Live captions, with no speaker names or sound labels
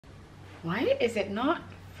Why is it not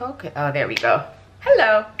focused? Oh, there we go.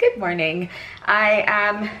 Hello, good morning. I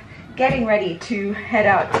am getting ready to head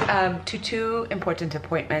out to two important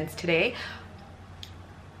appointments today.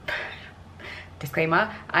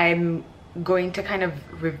 Disclaimer, I'm going to kind of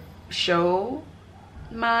show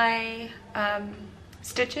my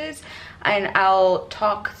stitches, and I'll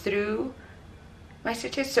talk through my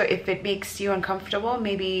stitches. So if it makes you uncomfortable,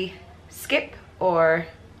 maybe skip, or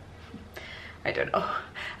I don't know,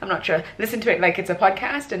 I'm not sure. Listen to it like it's a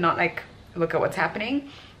podcast and not like look at what's happening.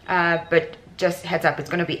 But just heads up, it's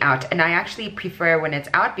going to be out. And I actually prefer when it's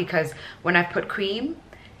out, because when I put cream,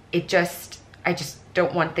 I just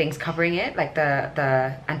don't want things covering it, like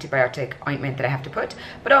the antibiotic ointment that I have to put.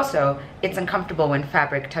 But also, it's uncomfortable when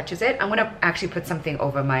fabric touches it. I'm going to actually put something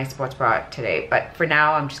over my sports bra today, but for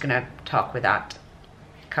now, I'm just going to talk without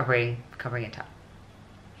covering it up.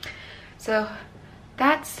 So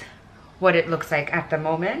that's what it looks like at the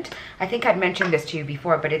moment. I think I'd mentioned this to you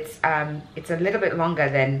before, but it's a little bit longer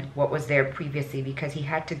than what was there previously, because he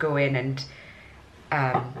had to go in and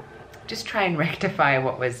just try and rectify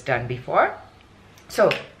what was done before.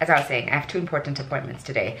 So, as I was saying, I have two important appointments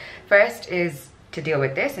today. First is to deal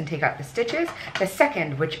with this and take out the stitches. The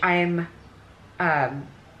second, which I'm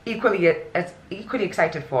equally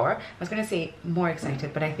excited for. I was going to say more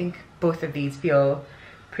excited, but I think both of these feel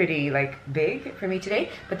pretty like big for me today.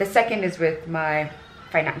 But the second is with my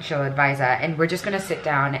financial advisor, and we're just going to sit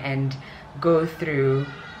down and go through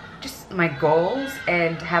just my goals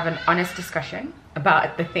and have an honest discussion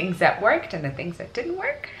about the things that worked and the things that didn't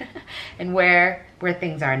work and where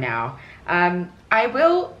things are now. I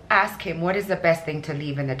will ask him what is the best thing to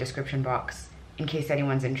leave in the description box in case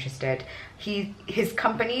anyone's interested. His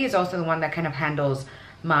company is also the one that kind of handles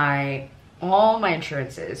all my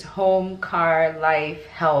insurances: home, car, life,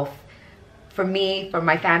 health, for me, for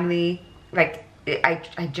my family. Like I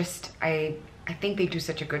think they do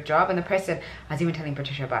such a good job. And the person, I was even telling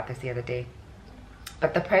Patricia about this the other day,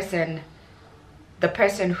 but the person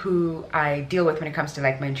who I deal with when it comes to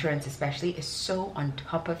like my insurance especially is so on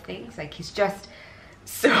top of things. Like he's just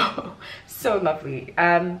so lovely.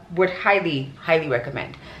 Would highly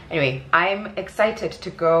recommend. Anyway, I'm excited to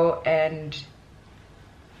go and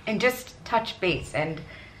just touch base and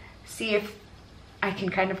see if I can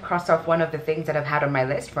kind of cross off one of the things that I've had on my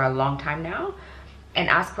list for a long time now, and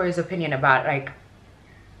ask for his opinion about like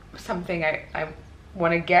something I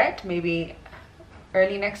want to get maybe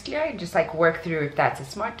early next year, and just like work through if that's a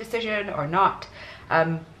smart decision or not.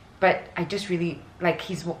 But I just really like,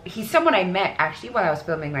 he's someone I met actually while I was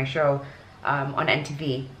filming my show on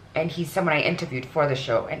NTV, and he's someone I interviewed for the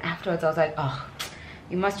show. And afterwards I was like, oh,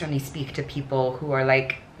 you must only speak to people who are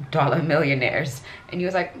like dollar millionaires. And he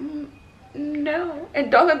was like, no,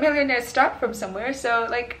 and dollar millionaires start from somewhere, so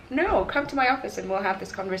like, no, come to my office and we'll have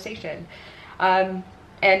this conversation.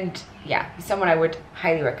 And yeah, he's someone I would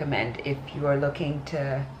highly recommend if you are looking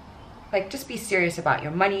to like just be serious about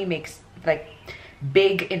your money, makes like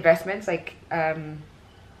big investments. Like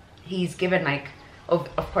he's given like, of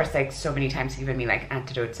course, like so many times he's given me like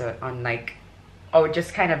antidotes on like, or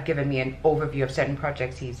just kind of given me an overview of certain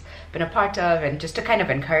projects he's been a part of, and just to kind of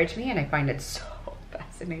encourage me. And I find it so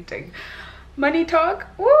fascinating. Money talk,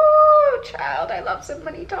 woo, child, I love some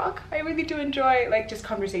money talk. I really do enjoy like just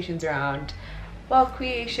conversations around wealth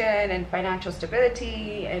creation and financial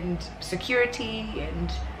stability and security,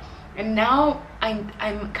 and now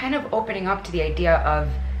I'm kind of opening up to the idea of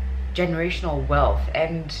generational wealth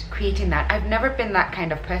and creating that. I've never been that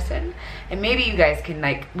kind of person, and maybe you guys can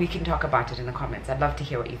like, we can talk about it in the comments. I'd love to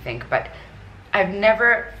hear what you think. But I've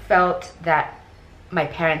never felt that my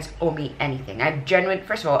parents owe me anything. I've genuinely,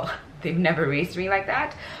 first of all, they've never raised me like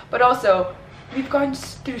that, but also we've gone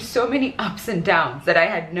through so many ups and downs that I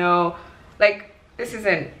had no, like, this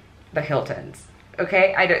isn't the Hiltons,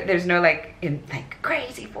 okay? There's no like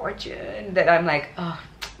crazy fortune that I'm like, oh,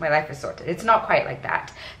 my life is sorted. It's not quite like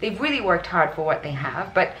that. They've really worked hard for what they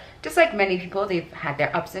have, but just like many people, they've had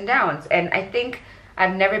their ups and downs. And I think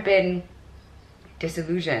I've never been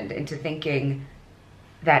disillusioned into thinking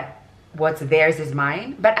that what's theirs is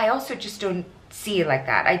mine, but I also just don't see it like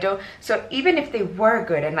that. I don't. So even if they were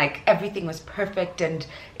good and like everything was perfect and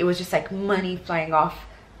it was just like money flying off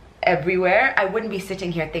everywhere, I wouldn't be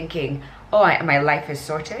sitting here thinking, oh, my life is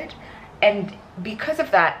sorted. And because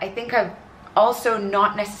of that, I think I've also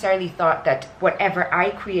not necessarily thought that whatever I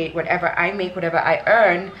create, whatever I make, whatever I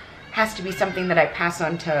earn has to be something that I pass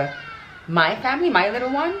on to my family, my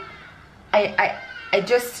little one. I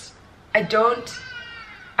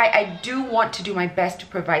do want to do my best to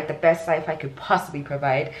provide the best life I could possibly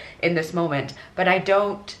provide in this moment, but I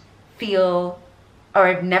don't feel, or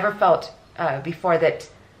I've never felt before, that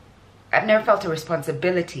I've never felt a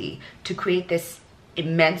responsibility to create this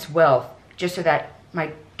immense wealth just so that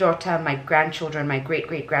my daughter, my grandchildren, my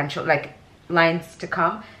great-great-grandchildren, like lines to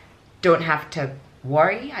come, don't have to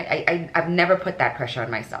worry. I've never put that pressure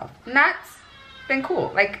on myself. And that's been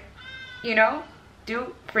cool. Like, you know,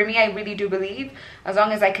 for me, I really do believe as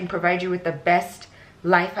long as I can provide you with the best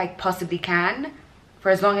life I possibly can for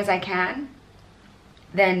as long as I can,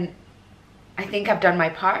 then I think I've done my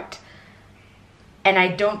part. And I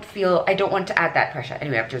don't want to add that pressure.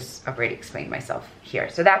 Anyway, I've already explained myself here.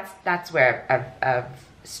 So that's where I've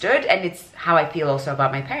stood, and it's how I feel also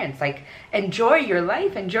about my parents. Like, enjoy your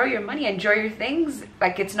life, enjoy your money, enjoy your things.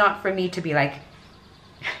 Like, it's not for me to be like,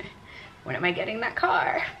 when am I getting that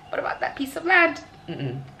car? What about that piece of land?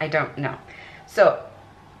 I don't know. So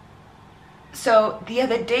the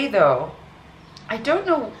other day though, I don't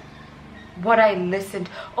know what I listened.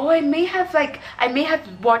 Oh, I may have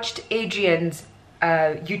watched Adrian's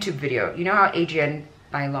YouTube video. You know how Adrian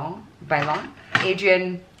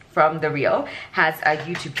Adrian from The Real has a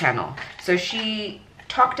YouTube channel. So she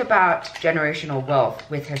talked about generational wealth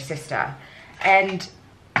with her sister. And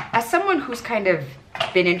as someone who's kind of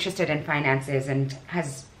been interested in finances and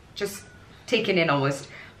has just taken in almost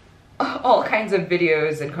all kinds of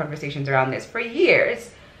videos and conversations around this for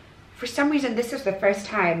years, for some reason this is the first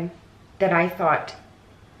time that I thought,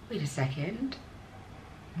 wait a second,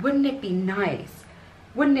 wouldn't it be nice?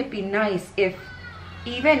 Wouldn't it be nice if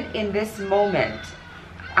even in this moment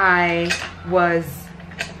I was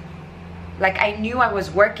like, I knew I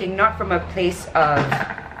was working not from a place of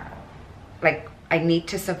like, I need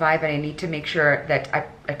to survive and I need to make sure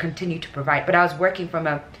that I continue to provide, but I was working from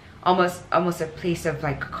a almost a place of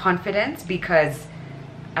like confidence, because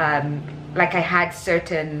like I had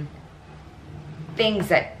certain things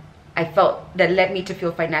that I felt that led me to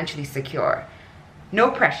feel financially secure.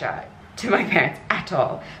 No pressure to my parents at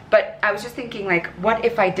all, but I was just thinking, like, what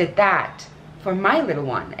if I did that for my little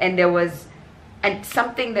one, and there was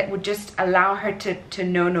something that would just allow her to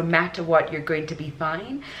know no matter what, you're going to be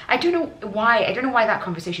fine. I don't know why that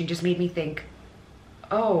conversation just made me think,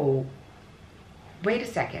 oh, wait a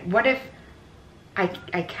second, what if I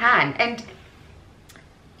can? And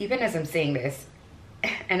even as I'm saying this,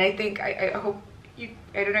 and I think I hope you,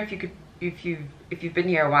 I don't know if you could, if you've been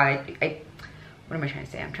here a while, what am I trying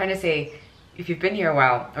to say? I'm trying to say, if you've been here a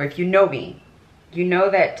while, or if you know me, you know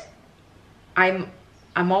that I'm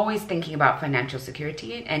always thinking about financial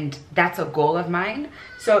security, and that's a goal of mine.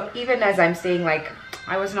 So even as I'm saying, like,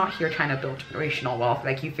 I was not here trying to build generational wealth,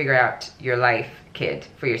 like, you figure out your life, kid,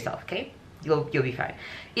 for yourself, okay? You'll be fine.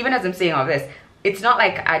 Even as I'm saying all this, it's not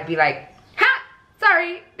like I'd be like, ha,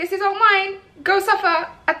 sorry, this is all mine, go suffer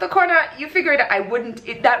at the corner, you figure it out. I wouldn't,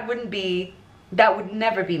 that would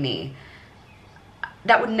never be me.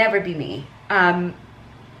 That would never be me.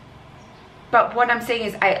 But what I'm saying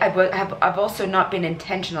is I've also not been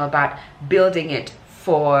intentional about building it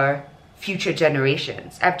for future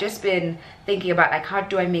generations. I've just been thinking about, like, how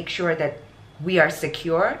do I make sure that we are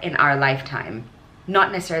secure in our lifetime,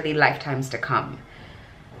 not necessarily lifetimes to come.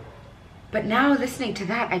 But now listening to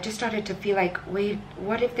that, I just started to feel like, wait,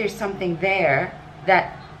 what if there's something there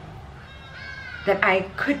that I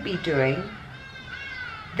could be doing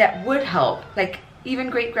that would help? Like, even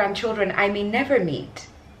great-grandchildren I may never meet.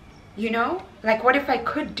 You know, like, what if I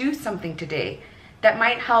could do something today that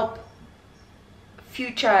might help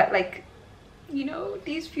future, like, you know,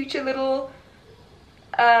 these future little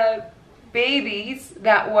babies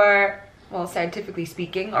that were, well, scientifically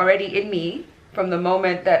speaking, already in me from the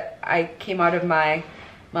moment that I came out of my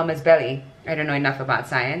mama's belly. I don't know enough about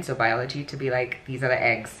science or biology to be like, these are the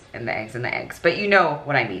eggs and the eggs and the eggs, but you know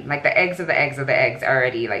what I mean. Like, the eggs of the eggs of the eggs are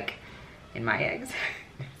already, like, in my eggs.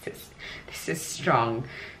 This is strong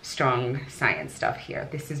science stuff here.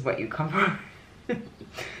 This is what you come from.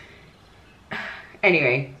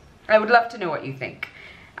 Anyway, I would love to know what you think.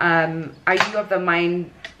 Are you of the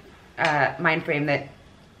mind frame that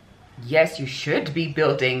yes, you should be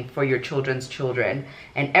building for your children's children,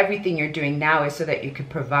 and everything you're doing now is so that you could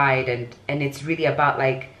provide, and it's really about,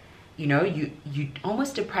 like, you know, you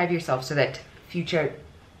almost deprive yourself so that future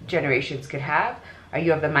generations could have? Are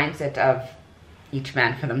you of the mindset of each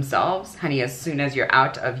man for themselves? Honey, as soon as you're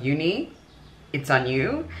out of uni, it's on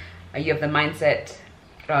you. Are you of the mindset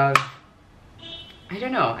of, I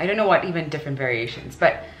don't know what even different variations,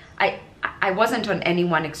 but I wasn't on any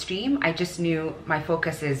one extreme. I just knew my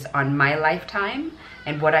focus is on my lifetime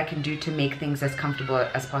and what I can do to make things as comfortable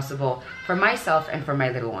as possible for myself and for my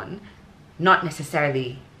little one. Not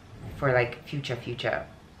necessarily for, like, future,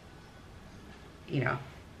 you know,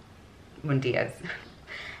 Mundias.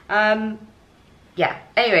 Yeah,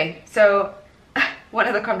 anyway, so one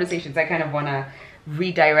of the conversations I kind of want to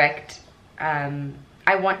redirect.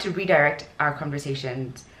 I want to redirect our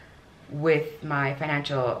conversations with my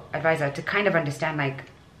financial advisor to kind of understand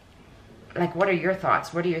like what are your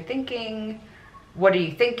thoughts? What are you thinking? What are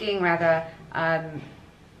you thinking rather?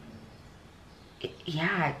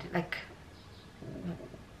 Yeah, like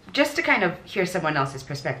just to kind of hear someone else's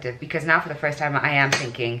perspective, because now for the first time I am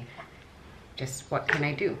thinking, just what can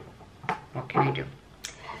I do? What can I do?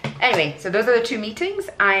 Anyway, so those are the two meetings.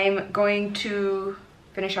 I'm going to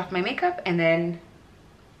finish off my makeup and then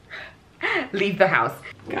leave the house.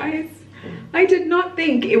 Guys, I did not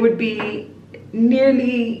think it would be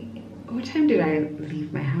nearly, what time did I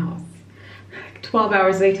leave my house? 12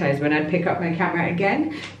 hours later is when I'd pick up my camera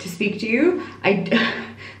again to speak to you. I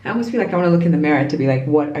almost feel like I want to look in the mirror to be like,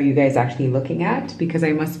 what are you guys actually looking at? Because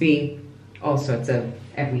I must be all sorts of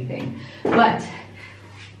everything. But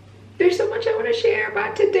there's so much I want to share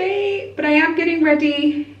about today, but I am getting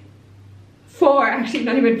ready for, actually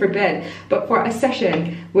not even for bed, but for a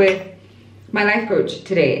session with my life coach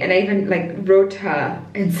today. And I even like wrote her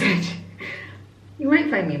and said, you might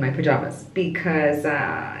find me in my pajamas because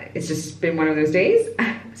it's just been one of those days.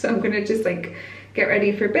 So I'm gonna just like get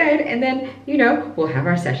ready for bed and then, you know, we'll have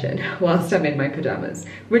our session whilst I'm in my pajamas.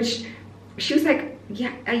 Which she was like,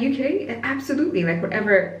 yeah, are you kidding? Absolutely, like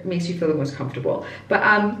whatever makes you feel the most comfortable. But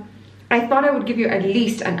I thought I would give you at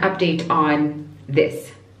least an update on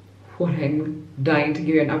this. What I'm dying to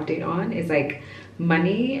give you an update on is like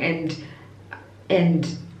money and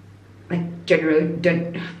like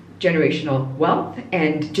generational wealth,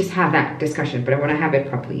 and just have that discussion, but I want to have it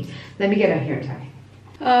properly. Let me get a hair tie.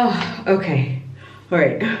 Oh, okay. All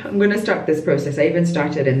right, I'm gonna start this process. I even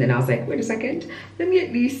started and then I was like, wait a second, let me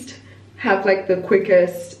at least have like the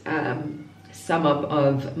quickest sum up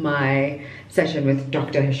of my session with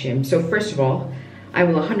Dr. Hashim. So first of all, I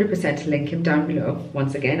will 100% link him down below.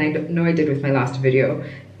 Once again, I know I did with my last video.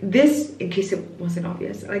 This, in case it wasn't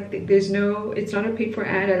obvious, like there's no, it's not a paid for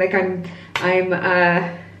ad. Like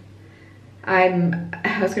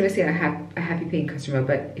I was gonna say a happy paying customer,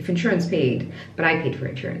 but if insurance paid, but I paid for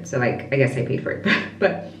insurance, so like I guess I paid for it.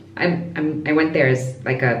 But I went there as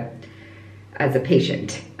like as a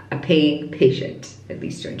patient, a paying patient, at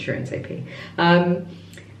least to insurance I pay.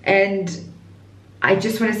 And I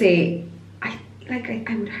just want to say, I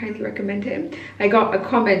would highly recommend him. I got a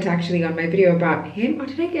comment actually on my video about him, or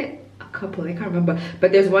did I get a couple? I can't remember.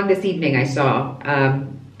 But there's one this evening I saw,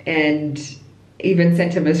 and even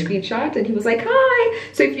sent him a screenshot, and he was like, hi,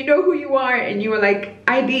 so if you know who you are, and you were like,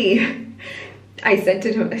 IB. I sent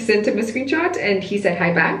him a screenshot, and he said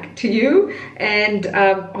hi back to you, and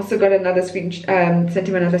also got another sent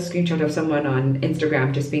him another screenshot of someone on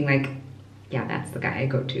Instagram just being like, yeah, that's the guy I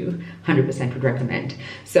go to, 100% would recommend.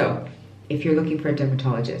 So if you're looking for a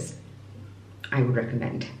dermatologist, I would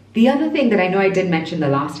recommend. The other thing that I know I did mention the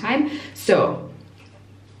last time, so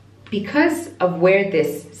because of where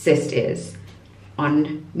this cyst is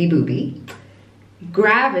on me boobie,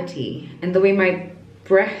 gravity and the way my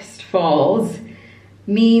breast falls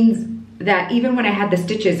means that even when I had the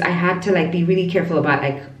stitches, I had to like be really careful about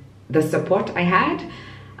like the support I had.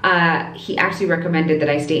 He actually recommended that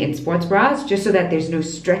I stay in sports bras just so that there's no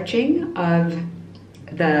stretching of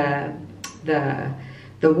the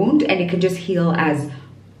wound, and it can just heal as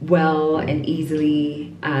well and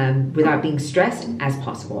easily without being stressed as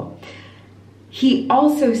possible. He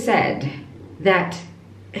also said that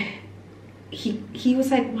he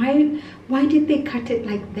was like, why did they cut it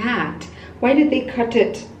like that? Why did they cut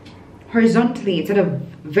it horizontally instead of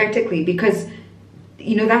vertically? Because,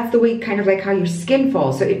 you know, that's the way kind of like how your skin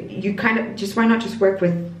falls. So you kind of just, why not just work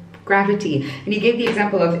with gravity? And he gave the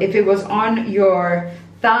example of if it was on your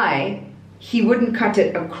thigh, he wouldn't cut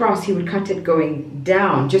it across, he would cut it going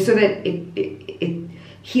down, just so that it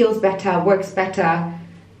heals better, works better.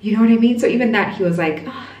 You know what I mean? So even that, he was like,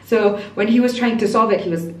 oh. So when he was trying to solve it,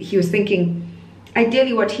 he was thinking,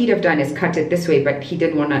 ideally what he'd have done is cut it this way, but he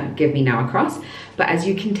didn't want to give me now across. But as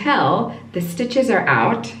you can tell, the stitches are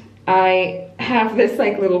out. I have this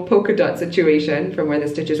like little polka dot situation from where the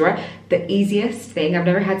stitches were. The easiest thing, I've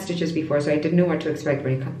never had stitches before, so I didn't know what to expect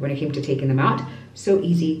when it came to taking them out. So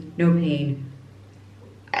easy, no pain.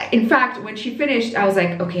 In fact, when she finished, I was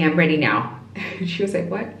like, okay, I'm ready now. She was like,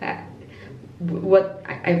 what? I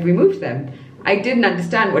removed them. I didn't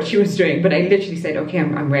understand what she was doing, but I literally said, okay,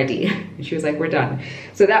 I'm ready. And she was like, we're done.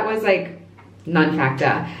 So that was like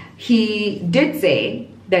non-factor. He did say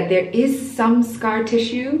that there is some scar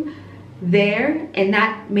tissue there, and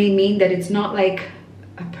that may mean that it's not like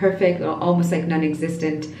a perfect or almost like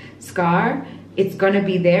non-existent scar. It's gonna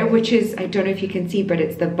be there, which is, I don't know if you can see, but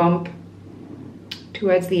it's the bump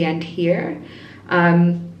towards the end here.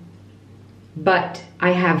 But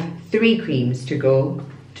I have 3 creams to go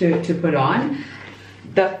to put on.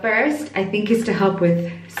 The first, I think, is to help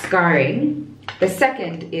with scarring. The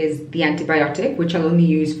second is the antibiotic, which I'll only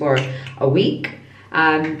use for a week.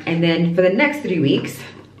 And then for the next 3 weeks,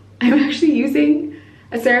 I'm actually using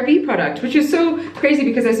a CeraVe product, which is so crazy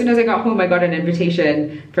because as soon as I got home, I got an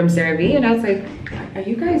invitation from CeraVe and I was like, are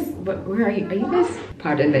you guys, where are you? Are you guys,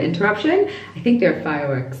 pardon the interruption. I think there are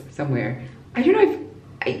fireworks somewhere. I don't know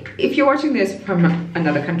if you're watching this from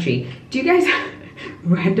another country, do you guys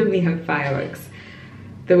randomly have fireworks?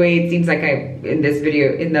 The way it seems like in this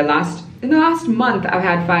video, in the last month, I've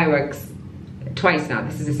had fireworks twice now.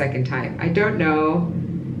 This is the second time. I don't know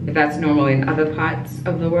if that's normal in other parts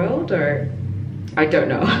of the world or I don't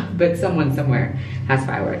know, but someone somewhere has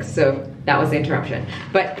fireworks. So that was the interruption.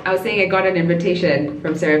 But I was saying I got an invitation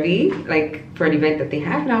from CeraVe, like for an event that they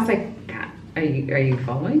have, and I was like, are you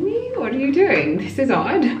following me? What are you doing? This is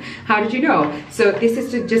odd. How did you know? So this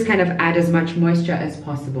is to just kind of add as much moisture as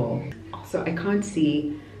possible. Also, I can't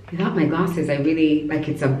see, without my glasses, I really, like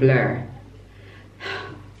it's a blur.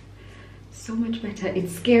 So much better.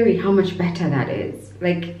 It's scary how much better that is.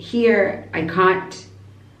 Like here, I can't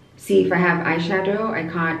see if I have eyeshadow. I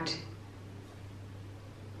can't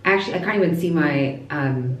even see my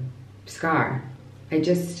scar.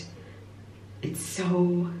 It's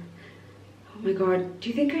so, oh my God, do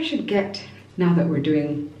you think I should get, now that we're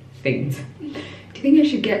doing things, do you think I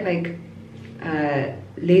should get like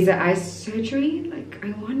laser eye surgery? Like,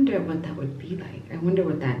 I wonder what that would be like. I wonder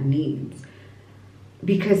what that needs.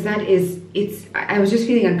 Because I was just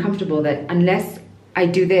feeling uncomfortable that unless I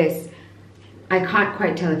do this, I can't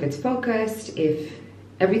quite tell if it's focused, if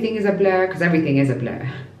everything is a blur, because everything is a blur.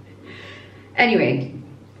 Anyway,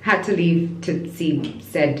 had to leave to see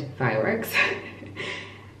said fireworks.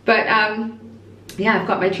 But yeah, I've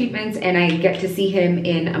got my treatments and I get to see him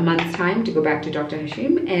in a month's time to go back to Dr.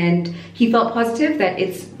 Hashim, and he felt positive that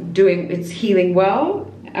it's healing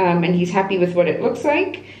well, and he's happy with what it looks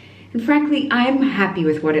like. And frankly, I'm happy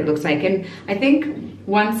with what it looks like. And I think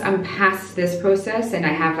once I'm past this process and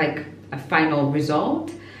I have like a final result,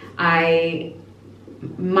 I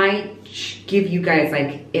might give you guys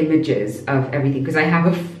like images of everything, because I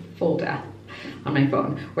have a folder on my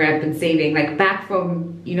phone where I've been saving, like back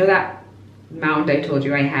from, you know, that mound I told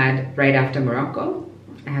you I had right after Morocco.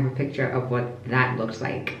 I have a picture of what that looked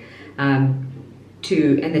like, and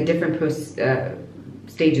the different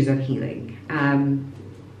stages of healing.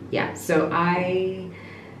 Yeah, so I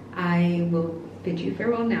will bid you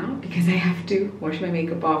farewell now because I have to wash my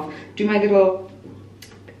makeup off, do my little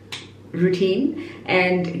routine,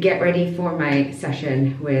 and get ready for my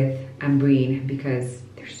session with Ambreen, because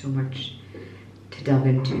there's so much to delve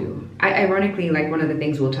into. Ironically, like one of the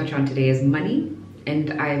things we'll touch on today is money,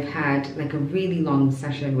 and I've had like a really long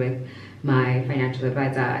session with my financial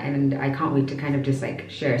advisor, and I can't wait to kind of just like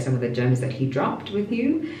share some of the gems that he dropped with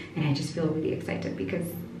you. And I just feel really excited because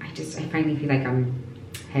I finally feel like I'm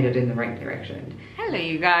headed in the right direction. Hello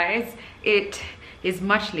you guys, it is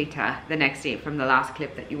much later the next day from the last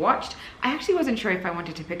clip that you watched. I actually wasn't sure if I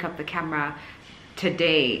wanted to pick up the camera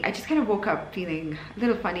today. I just kind of woke up feeling a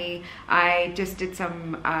little funny. I just did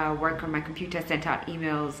some work on my computer, sent out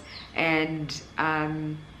emails, and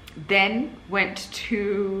then went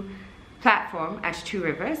to platform at Two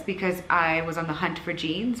Rivers because I was on the hunt for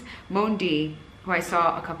jeans. Mondi, who I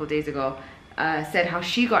saw a couple days ago, said how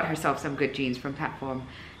she got herself some good jeans from platform,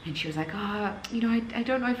 and she was like, you know, I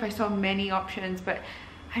don't know if I saw many options, but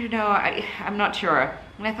I don't know, I'm not sure.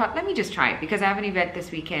 And I thought, let me just try it, because I have an event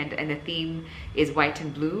this weekend and the theme is white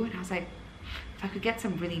and blue, and I was like, if I could get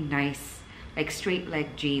some really nice like straight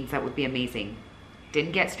leg jeans, that would be amazing.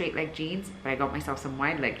 Didn't get straight leg jeans, but I got myself some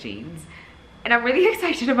wide leg jeans, and I'm really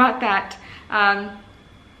excited about that.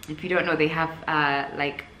 If you don't know, they have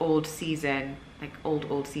like old season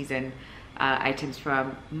items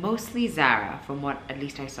from mostly Zara, from what at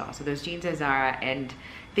least I saw. So those jeans are Zara, and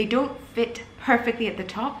they don't fit perfectly at the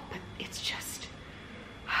top, but it's just,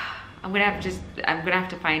 I'm gonna have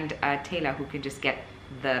to find a tailor who can just get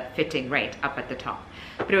the fitting right up at the top.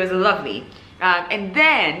 But it was lovely. And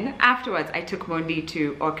then afterwards, I took Mondi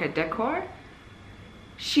to Orchid Decor.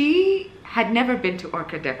 She had never been to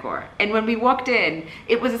Orchid Decor, and when we walked in,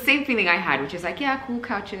 it was the same feeling I had, which is like, yeah, cool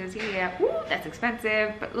couches, yeah, ooh, that's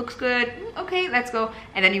expensive, but looks good, okay, let's go.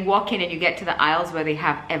 And then you walk in and you get to the aisles where they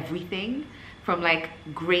have everything from like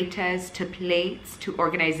graters to plates to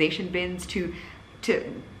organization bins to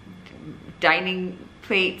dining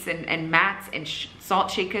plates and mats and salt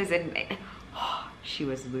shakers, and oh, she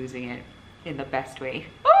was losing it in the best way.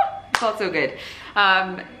 Oh! felt so good.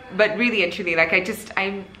 But really and truly, like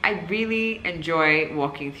I really enjoy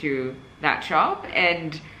walking through that shop,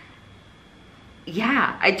 and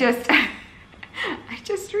yeah, I just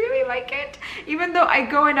really like it. Even though I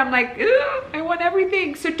go and I'm like, ugh, I want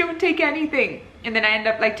everything, so don't take anything. And then I end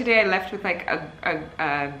up, like today I left with like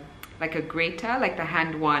a grater, like the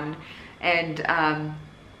hand one, and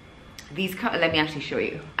these cups, let me actually show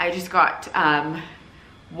you. I just got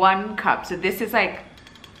one cup. So this is like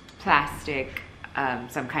plastic,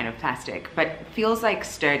 some kind of plastic, but feels like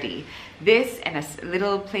sturdy. This and a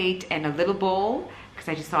little plate and a little bowl, because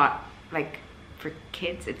I just thought, like, for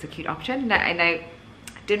kids it's a cute option, and I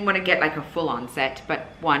didn't want to get like a full-on set, but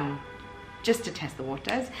one just to test the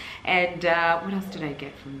waters. And what else did I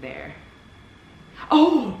get from there?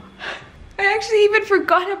 Oh, I actually even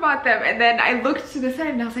forgot about them, and then I looked to the side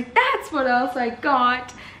and I was like, that's what else I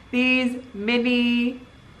got. These mini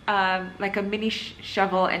like a mini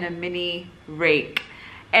shovel and a mini rake.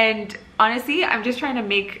 And honestly, I'm just trying to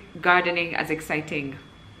make gardening as exciting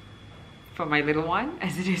for my little one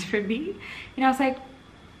as it is for me. And I was like,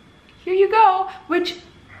 here you go. Which,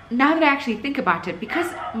 now that I actually think about it, because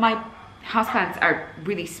my houseplants are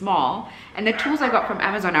really small and the tools I got from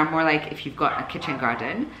Amazon are more like if you've got a kitchen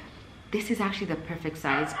garden, this is actually the perfect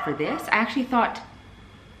size for this. I actually thought,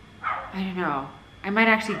 I don't know, I might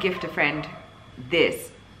actually gift a friend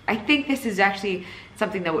this. I think this is actually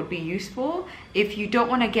something that would be useful if you don't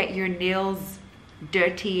want to get your nails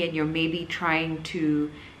dirty and you're maybe trying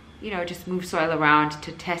to, you know, just move soil around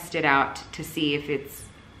to test it out to see if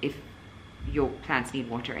your plants need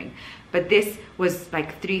watering. But this was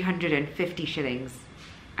like 350 shillings,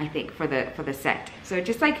 I think, for the set. So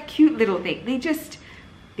just like cute little thing.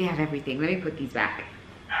 They have everything. Let me put these back.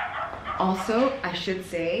 Also, I should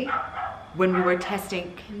say, when we were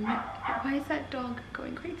testing, why is that dog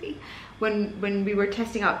going crazy? When we were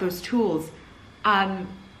testing out those tools, I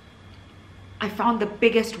found the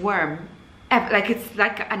biggest worm ever. Like, it's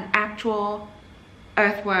like an actual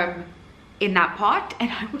earthworm in that pot, and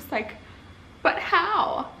I was like, but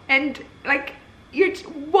how? And like,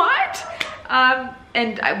 what?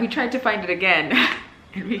 We tried to find it again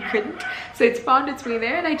and we couldn't. So it's found its way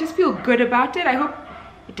there, and I just feel good about it. I hope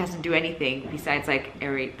it doesn't do anything besides like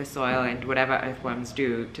aerate the soil and whatever earthworms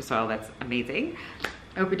do to soil. That's amazing.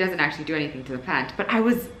 I hope it doesn't actually do anything to the plant. But I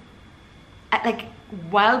was like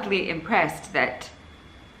wildly impressed that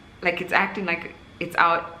like it's acting like it's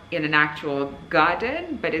out in an actual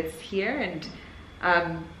garden, but it's here. And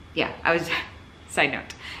yeah, I was side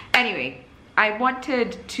note. Anyway, I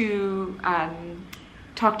wanted to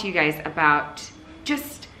talk to you guys about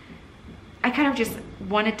I kind of just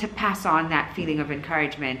wanted to pass on that feeling of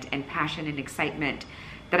encouragement and passion and excitement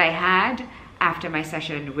that I had after my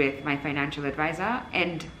session with my financial advisor,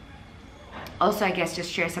 and also I guess just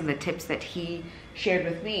share some of the tips that he shared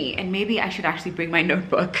with me. And maybe I should actually bring my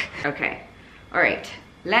notebook. Okay, all right,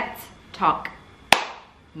 let's talk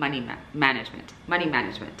money management.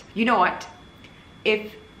 You know what?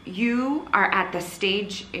 If you are at the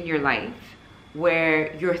stage in your life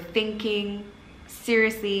where you're thinking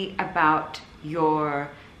seriously about your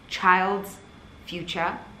child's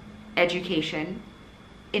future, education,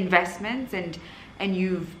 investments, and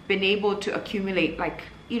you've been able to accumulate, like,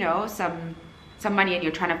 you know, some money, and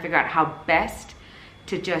you're trying to figure out how best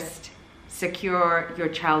to just secure your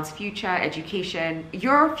child's future, education,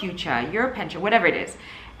 your future, your pension, whatever it is,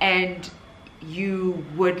 and you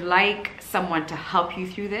would like someone to help you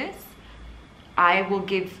through this, I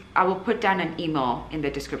will put down an email in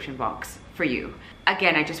the description box for you.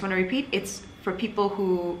 Again, I just want to repeat, it's for people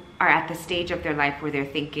who are at the stage of their life where they're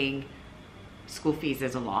thinking school fees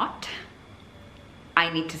is a lot.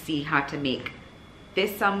 I need to see how to make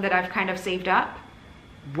this sum that I've kind of saved up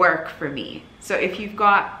work for me. So if you've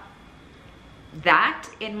got that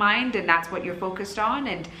in mind and that's what you're focused on,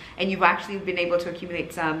 and you've actually been able to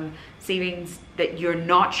accumulate some savings that you're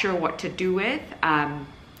not sure what to do with,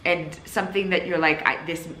 and something that you're like,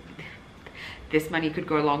 this money could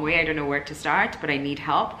go a long way, I don't know where to start, but I need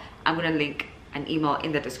help, I'm gonna link an email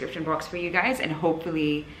in the description box for you guys, and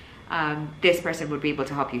hopefully this person would be able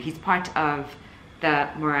to help you. He's part of the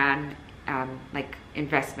Moran like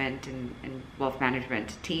investment and wealth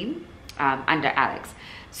management team under Alex.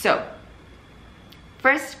 So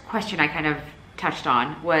first question I kind of touched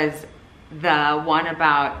on was the one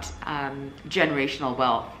about generational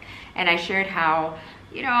wealth, and I shared how,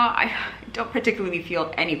 you know, I don't particularly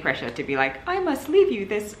feel any pressure to be like, I must leave you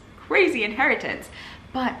this crazy inheritance,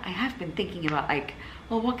 but I have been thinking about, like,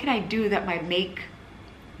 well, what can I do that might make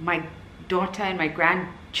my daughter and my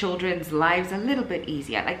grandchildren's lives a little bit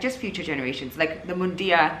easier, like just future generations, like the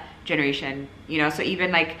Mundia generation, you know. So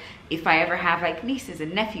even like if I ever have like nieces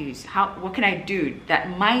and nephews, what can I do that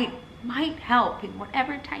might help in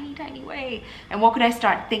whatever tiny way? And what could I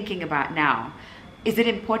start thinking about now? Is it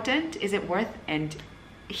important? Is it worth? And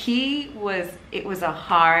it was a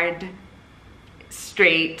hard,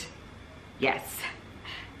 straight yes.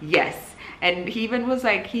 And he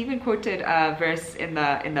even quoted a verse in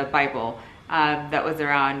the Bible that was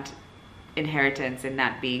around inheritance and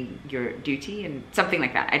that being your duty and something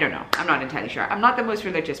like that. I don't know. I'm not entirely sure. I'm not the most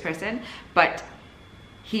religious person, but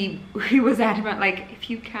he was adamant, like, if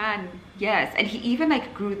you can, yes. And he even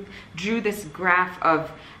like drew this graph of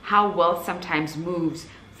how wealth sometimes moves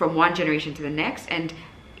from one generation to the next. And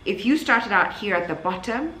if you started out here at the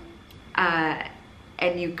bottom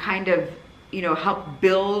and you kind of, you know, help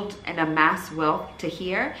build and amass wealth to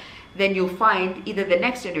here, then you'll find either the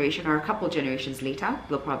next generation or a couple generations later,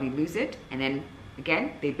 they'll probably lose it. And then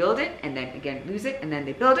again, they build it, and then again lose it, and then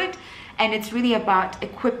they build it. And it's really about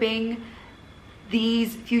equipping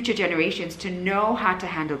these future generations to know how to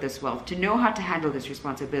handle this wealth, to know how to handle this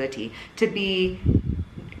responsibility,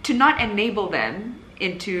 to not enable them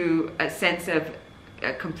into a sense of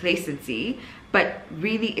complacency, but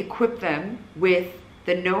really equip them with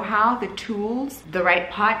the know-how, the tools, the right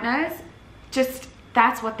partners. Just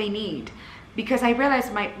that's what they need. Because I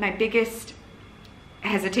realized my biggest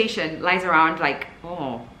hesitation lies around like,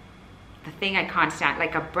 oh, the thing I can't stand,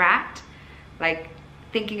 like a brat, like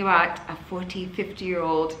thinking about a 40,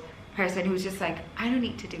 50-year-old person who's just like, I don't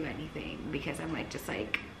need to do anything because I'm like, just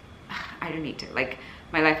like, I don't need to, like,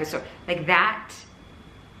 my life is so, like that,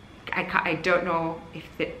 I don't know if,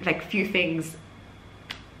 like, few things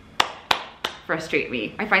frustrate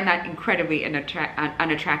me. I find that incredibly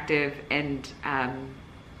unattractive, and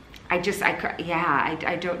I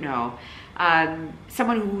don't know.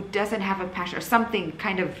 Someone who doesn't have a passion or something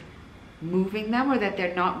kind of moving them, or that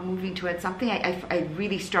they're not moving towards something, I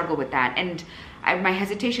really struggle with that. And my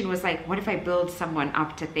hesitation was like, what if I build someone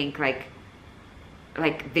up to think like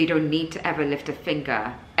they don't need to ever lift a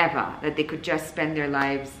finger, ever, that they could just spend their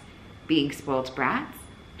lives being spoiled brats?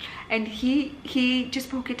 And he just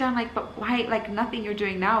broke it down like, but why, like, nothing you're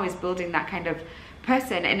doing now is building that kind of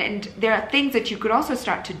person. And there are things that you could also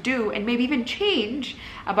start to do and maybe even change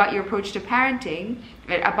about your approach to parenting,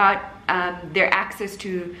 about their access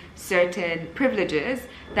to certain privileges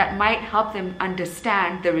that might help them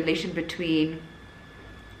understand the relation between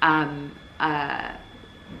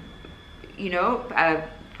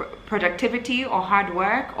productivity or hard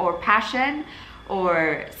work or passion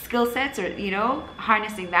or skill sets, or, you know,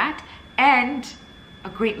 harnessing that, and a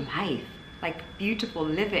great life, like beautiful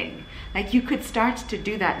living. Like, you could start to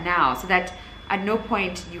do that now, so that at no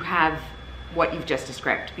point you have what you've just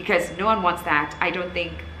described, because no one wants that. I don't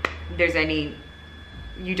think there's any,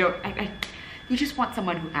 you just want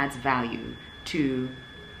someone who adds value to,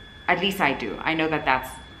 at least I do. I know that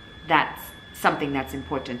that's something that's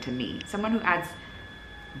important to me. Someone who adds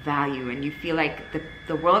value, and you feel like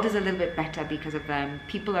the world is a little bit better because of them,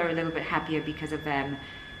 people are a little bit happier because of them,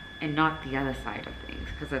 and not the other side of things,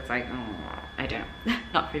 because it's like, oh, I don't know,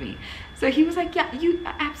 not for me. So he was like, yeah, you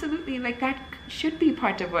absolutely, like, that should be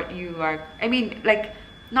part of what you are. I mean, like,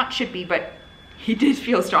 not should be, but he did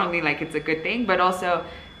feel strongly like it's a good thing, but also,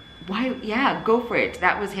 why, yeah, go for it.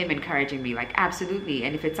 That was him encouraging me, like, absolutely.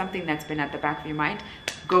 And if it's something that's been at the back of your mind,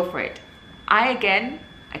 go for it. I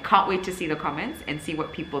can't wait to see the comments and see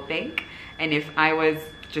what people think. And if I was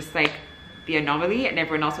just like the anomaly and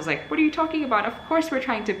everyone else was like, what are you talking about? Of course we're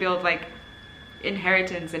trying to build like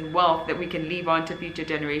inheritance and wealth that we can leave on to future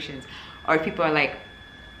generations. Or if people are like,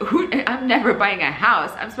 I'm never buying a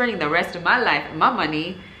house. I'm spending the rest of my life and my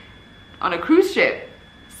money on a cruise ship,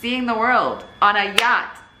 seeing the world on a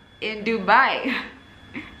yacht in Dubai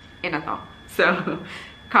in a thong. So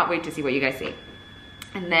can't wait to see what you guys say.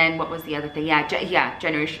 And then what was the other thing? Yeah,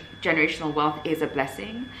 generational wealth is a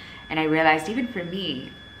blessing. And I realized, even for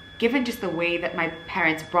me, given just the way that my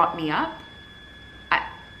parents brought me up,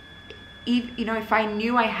 you know, if I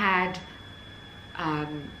knew I had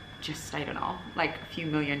just, I don't know, like a few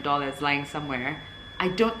 $1 million lying somewhere, I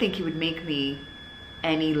don't think it would make me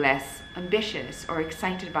any less ambitious or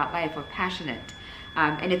excited about life or passionate.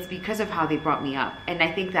 And it's because of how they brought me up. And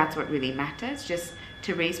I think that's what really matters, just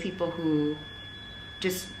to raise people who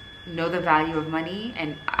just know the value of money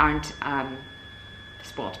and aren't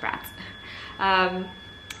spoiled brats. And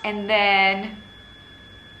then,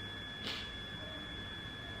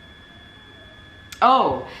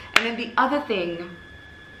 and then the other thing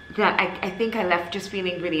that I think I left just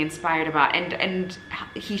feeling really inspired about, and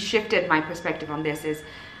he shifted my perspective on this, is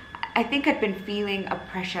I think I'd been feeling a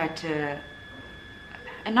pressure to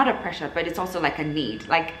and not a pressure, but it's also like a need.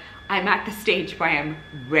 Like I'm at the stage where I'm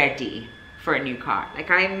ready for a new car. Like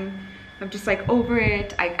I'm just like over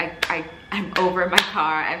it. I'm over my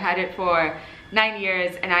car. I've had it for 9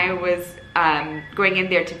 years, and I was going in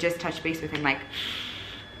there to just touch base with him, like,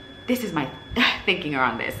 this is my thinking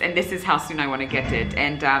around this, and this is how soon I want to get it.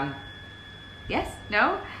 And yes,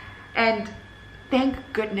 no, and thank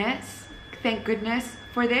goodness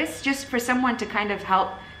for this, just for someone to kind of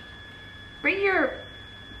help bring your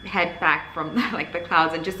head back from like the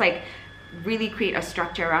clouds and just like really create a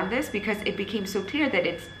structure around this, because it became so clear that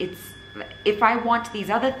it's if I want these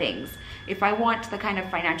other things, if I want the kind of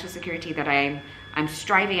financial security that I'm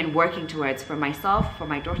striving and working towards for myself, for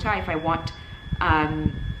my daughter, if I want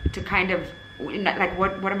to kind of like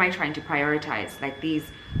what am I trying to prioritize, like these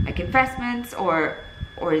like investments, or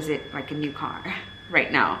is it like a new car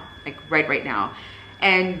right now, like right now?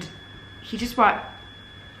 And he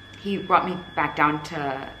brought me back down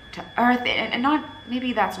to earth, and not,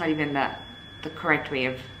 maybe that's not even the correct way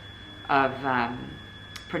of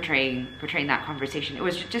portraying that conversation. It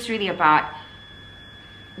was just really about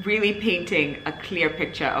really painting a clear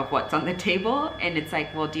picture of what's on the table. And it's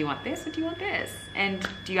like, well, do you want this or do you want this? And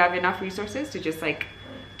do you have enough resources to just like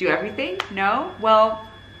do everything? No? Well,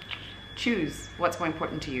 choose what's more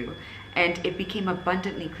important to you. And it became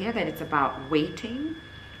abundantly clear that it's about waiting.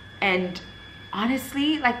 And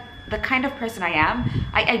honestly, like the kind of person I am,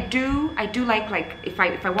 I do like if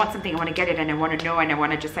I want something, I want to get it, and I want to know, and I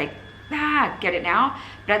want to just like get it now.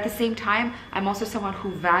 But at the same time, I'm also someone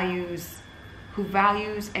who values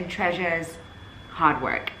and treasures hard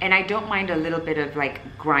work, and I don't mind a little bit of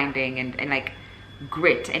like grinding and like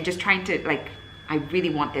grit, and just trying to like, I really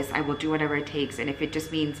want this, I will do whatever it takes. And if it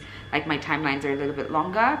just means like my timelines are a little bit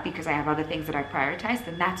longer because I have other things that I prioritize,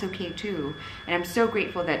 then that's okay too. And I'm so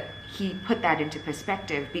grateful that he put that into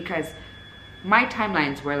perspective, because my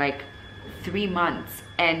timelines were like 3 months,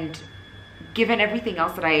 and given everything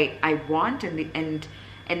else that I want, and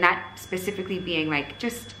that specifically being like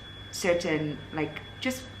just certain like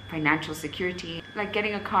just financial security, like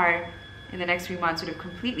getting a car in the next 3 months would have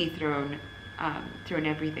completely thrown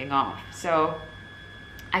everything off. So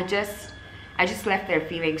I just left there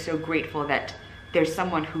feeling so grateful that there's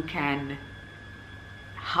someone who can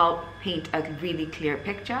help paint a really clear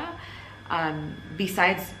picture,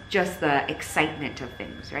 besides just the excitement of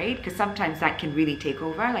things, right? Because sometimes that can really take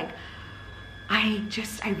over. Like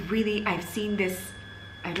I've seen this,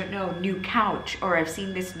 I don't know, new couch, or I've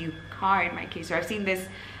seen this new car in my case, or I've seen this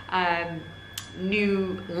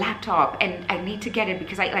new laptop, and I need to get it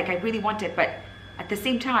because I really want it. But at the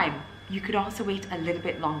same time, you could also wait a little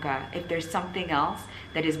bit longer if there's something else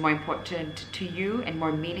that is more important to you and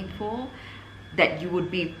more meaningful, that you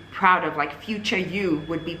would be proud of, like future you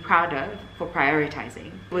would be proud of for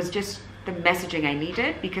prioritizing. It was just the messaging I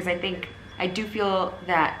needed, because I do feel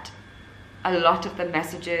that a lot of the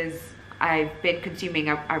messages I've been consuming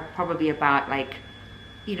are probably about like,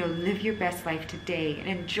 you know, live your best life today and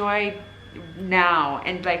enjoy now,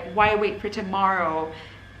 and like why wait for tomorrow?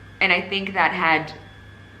 And I think that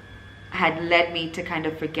had led me to kind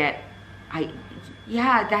of forget,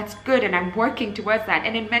 yeah, that's good, and I'm working towards that.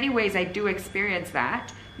 And in many ways I do experience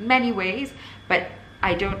that, many ways, but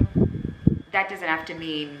that doesn't have to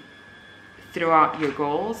mean throw out your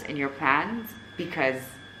goals and your plans, because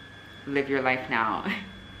live your life now.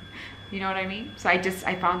 You know what I mean? So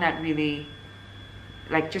I found that really,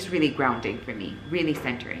 like, just really grounding for me, really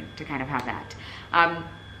centering to kind of have that. And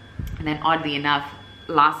then oddly enough,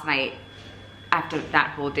 last night, after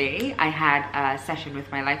that whole day, I had a session with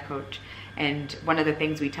my life coach, and one of the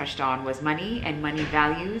things we touched on was money and money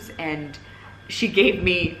values, and she gave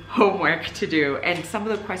me homework to do. And some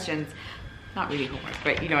of the questions, not really homework,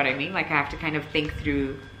 but you know what I mean? Like I have to kind of think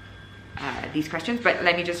through these questions, but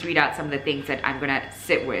let me just read out some of the things that I'm gonna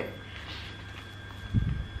sit with.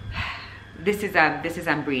 This is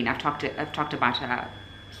Ambreen. I've talked about her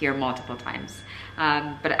here multiple times,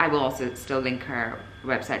 but I will also still link her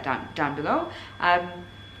website down below.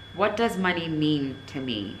 What does money mean to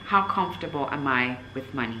me? How comfortable am I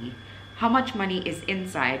with money? How much money is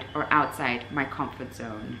inside or outside my comfort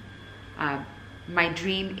zone? My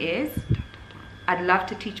dream is, I'd love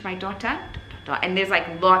to teach my daughter, and there's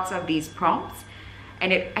like lots of these prompts,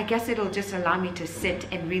 and I guess it'll just allow me to sit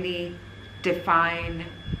and really define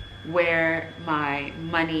where my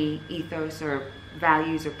money ethos or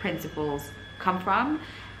values or principles come from.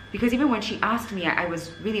 Because even when she asked me, I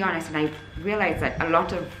was really honest, and I realized that a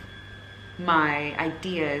lot of my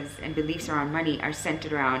ideas and beliefs around money are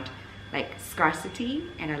centered around like scarcity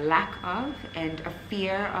and a lack of, and a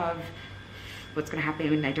fear of what's gonna happen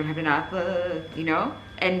when I don't have enough, you know?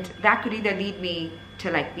 And that could either lead me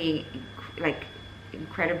to like being like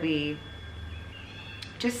incredibly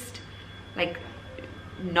just like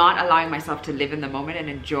not allowing myself to live in the moment and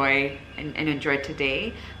enjoy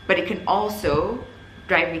today, but it can also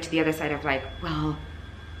drive me to the other side of like, well,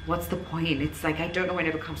 what's the point? It's like I don't know when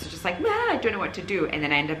it'll come, so just like, I don't know what to do, and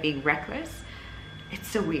then I end up being reckless. It's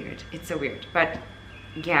so weird. It's so weird. But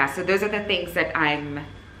yeah, so those are the things that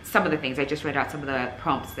some of the things I just read out, some of the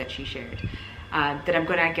prompts that she shared, that I'm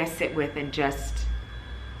gonna, I guess, sit with and just,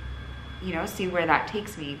 you know, see where that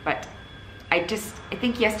takes me. But I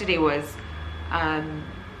think yesterday was a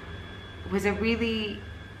really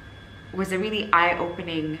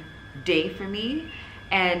eye-opening day for me,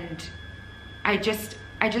 and I just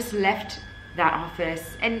left that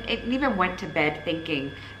office and even went to bed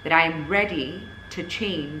thinking that I am ready to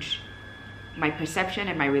change my perception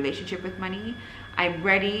and my relationship with money. I'm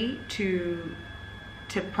ready to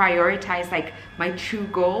prioritize like my true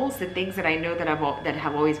goals, the things that I know that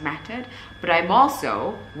have always mattered, but I'm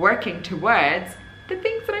also working towards the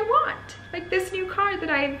things that I want, like this new car that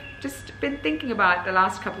I've just been thinking about the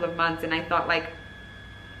last couple of months, and I thought like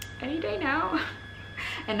any day now.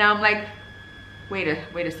 And now I'm like, wait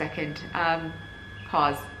a second,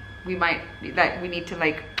 pause. We need to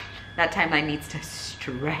like, that timeline needs to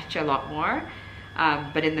stretch a lot more.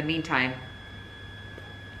 But in the meantime,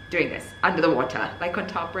 doing this under the water, like on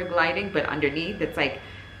top we're gliding, but underneath it's like,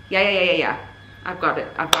 yeah. I've got it.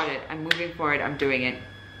 I'm moving forward. I'm doing it.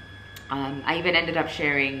 I even ended up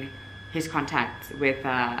sharing his contacts with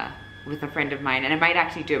a friend of mine, and I might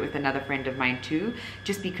actually do it with another friend of mine too,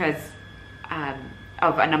 just because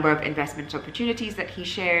of a number of investment opportunities that he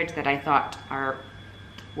shared that I thought are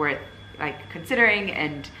worth like considering.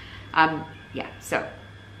 And so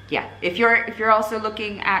if you're also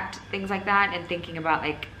looking at things like that and thinking about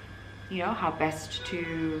like, you know, how best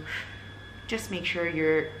to just make sure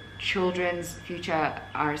your children's future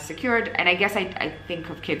are secured. And I guess I think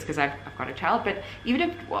of kids because I've got a child, but even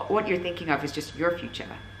if what you're thinking of is just your future,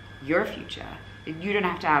 you don't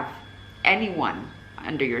have to have anyone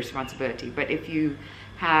under your responsibility. But if you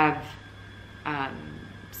have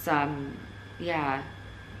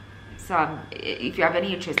if you have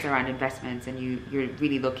any interest around investments and you're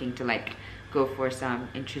really looking to like go for some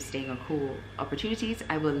interesting or cool opportunities,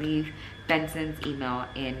 I will leave Benson's email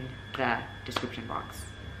in the description box.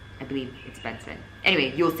 I believe it's Benson.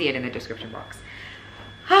 Anyway, you'll see it in the description box.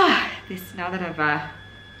 Now that I've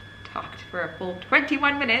talked for a full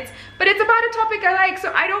 21 minutes, but it's about a topic I like,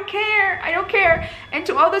 so I don't care. And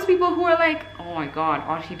to all those people who are like, oh my god,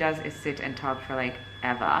 all she does is sit and talk for like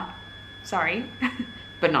ever, sorry.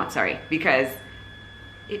 But not sorry, because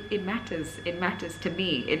it matters to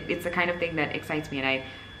me. It's the kind of thing that excites me, and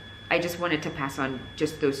I just wanted to pass on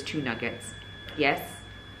just those 2 nuggets. Yes,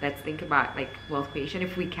 let's think about like wealth creation.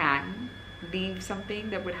 If we can leave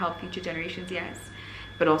something that would help future generations, yes,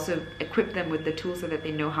 but also equip them with the tools so that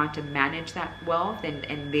they know how to manage that wealth,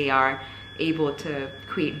 and they are able to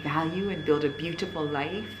create value and build a beautiful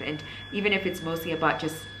life. And even if it's mostly about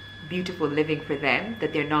just beautiful living for them,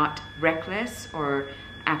 that they're not reckless or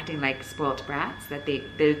acting like spoiled brats, that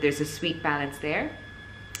there's a sweet balance there.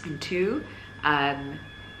 And 2,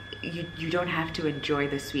 you don't have to enjoy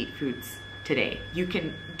the sweet fruits today. You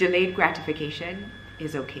can, delayed gratification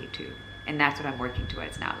is okay too, and that's what I'm working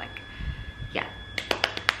towards now. Like, yeah.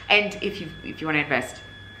 And if you want to invest,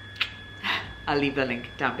 I'll leave the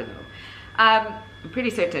link down below. I'm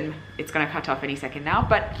pretty certain it's gonna cut off any second now,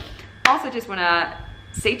 but also just want to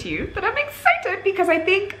say to you that I'm excited because I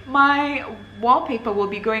think my wallpaper will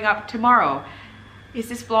be going up tomorrow. Is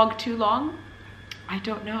this vlog too long? I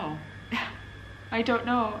don't know. I don't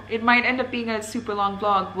know. It might end up being a super long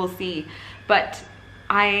vlog, we'll see. But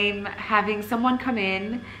I'm having someone come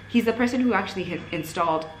in. He's the person who actually had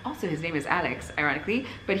installed, also his name is Alex, ironically,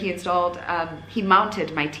 but he installed, he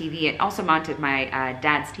mounted my TV and also mounted my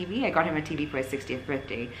dad's TV. I got him a TV for his 60th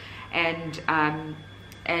birthday. And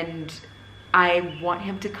I want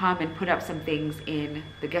him to come and put up some things in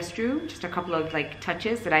the guest room, just a couple of like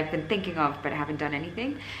touches that I've been thinking of but haven't done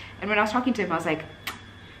anything. And when I was talking to him, I was like,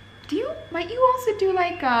 might you also do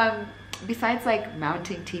like, besides like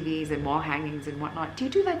mounting TVs and wall hangings and whatnot, do you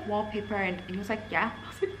do like wallpaper? And he was like, yeah. I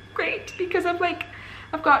was like, great, because I've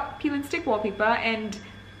got peel and stick wallpaper, and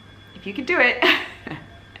if you could do it,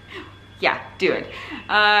 yeah, do it.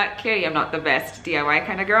 Clearly I'm not the best DIY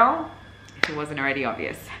kind of girl, if it wasn't already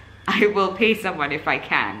obvious. I will pay someone if I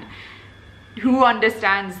can, who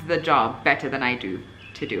understands the job better than I do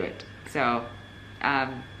to do it. So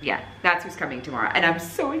yeah, that's who's coming tomorrow, and I'm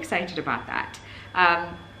so excited about that.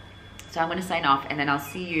 So I'm going to sign off, and then I'll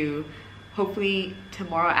see you hopefully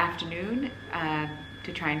tomorrow afternoon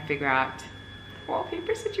to try and figure out the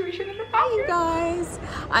wallpaper situation in the bathroom. Hey guys,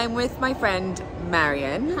 I'm with my friend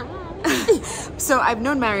Marion. So I've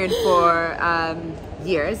known Marion for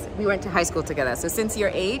years. We went to high school together. So since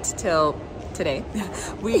year 8 till today,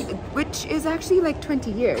 which is actually like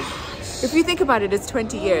 20 years. If you think about it, it's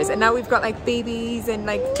 20 years, and now we've got like babies and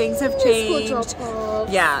like things have changed.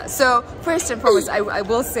 Yeah. So first and foremost, I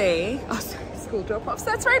will say, oh sorry, school drop-offs.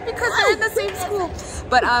 That's right, because we're in the same school.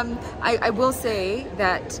 But I will say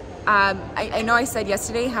that I know I said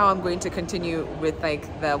yesterday how I'm going to continue with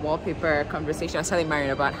like the wallpaper conversation. I was telling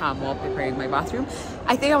Marion about how I'm wallpapering my bathroom.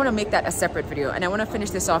 I think I want to make that a separate video, and I want to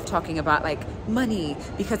finish this off talking about like money,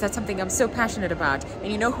 because that's something I'm so passionate about.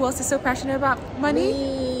 And you know who else is so passionate about money?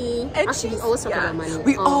 Me. And actually, we always talk about money.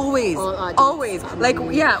 We always like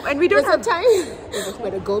money. Yeah, and we don't have time.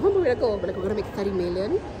 We're gonna make 30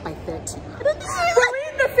 million by 30. I don't think we're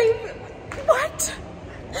in the same. What?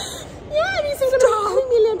 Yeah, we said about 30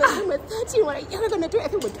 million by time we're 30. We're like, yeah, we're gonna do it. I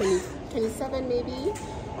think we're 27 maybe.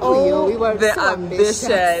 Oh, we were the so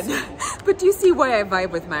ambition. But do you see why I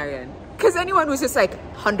vibe with Marion? Because anyone who's just like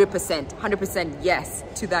 100% yes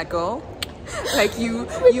to that goal, like you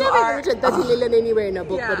are reached 30 million anywhere in a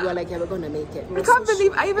book, but we're like, yeah, we're gonna make it. I can't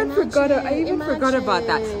believe I even forgot about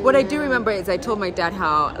that. What I do remember is I told my dad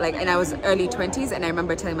how, like, and I was early 20s, and I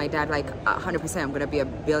remember telling my dad like 100% I'm gonna be a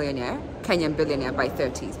billionaire, Kenyan billionaire by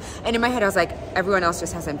 30s. And in my head I was like, everyone else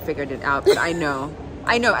just hasn't figured it out, but I know,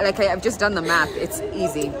 like I've just done the math. It's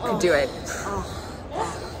easy, could do it.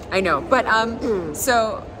 I know, but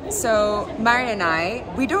so Marion and I,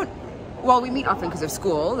 we meet often because of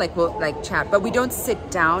school, like we'll like chat, but we don't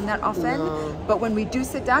sit down that often. No. But when we do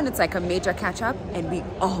sit down, it's like a major catch up, and we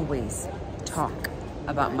always talk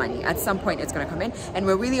about money. At some point it's going to come in, and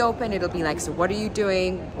we're really open. It'll be like, so what are you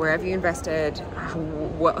doing? Where have you invested?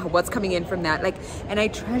 What's coming in from that? Like, and I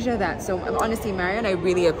treasure that. So honestly, Marion, I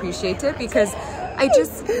really appreciate it, because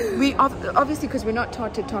we obviously, because we're not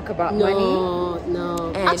taught to talk about money.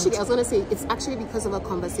 No. Actually, I was gonna say, it's actually because of a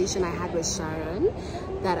conversation I had with Sharon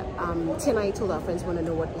that T and I told our friends, want to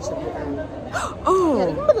know what each of you earn. Oh. Yeah,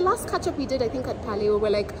 remember the last catch up we did, I think at Paleo, we're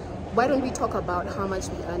like, why don't we talk about how much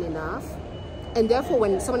we earn enough? And therefore,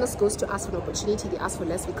 when someone else goes to ask for an opportunity, they ask for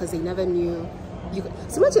less because they never knew.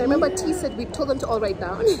 So much. I remember T said we told them to all write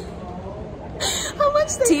down how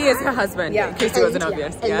much they T is her husband, in case it wasn't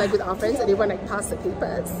obvious. And like with our friends, and everyone like passed the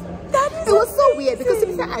papers. It was so weird, because to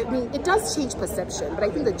be fair, I mean, it does change perception, but I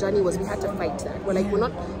think the journey was we had to fight that. We're like, we're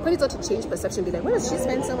not, when it's not to change perception, be like, why does she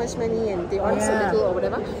spend so much money and they earn so little or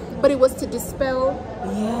whatever? But it was to dispel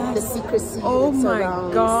the secrecy. Oh my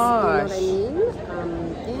gosh. You know what I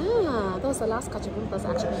mean? That was the last catch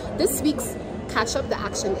up. This week's catch up, the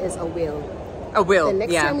action is a will. A will. The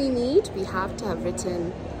next time we meet, we have to have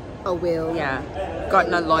written a will. Yeah,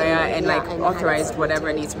 gotten a lawyer and like and authorized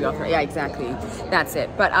whatever needs to be authorized. Yeah, exactly. That's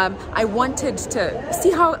it. But I wanted to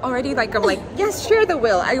see how already like I'm like, yes, share the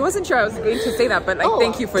will. I wasn't sure I was going to say that, but like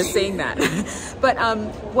thank you for saying that. But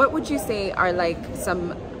what would you say are like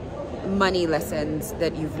some money lessons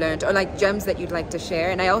that you've learned, or like gems that you'd like to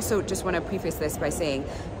share? And I also just want to preface this by saying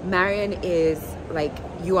Marion is like,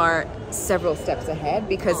 you are several steps ahead,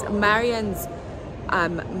 because Marion's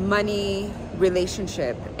money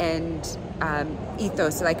relationship and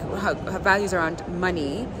ethos, like her values around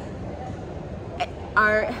money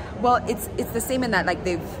are, well, it's the same in that like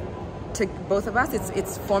they've, to both of us,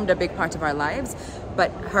 it's formed a big part of our lives,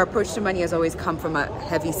 but her approach to money has always come from a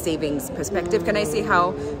heavy savings perspective. Can I say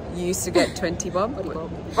how you used to get 20 bob? 40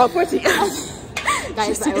 bob. Oh, 40.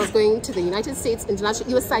 Guys, I was going to the United States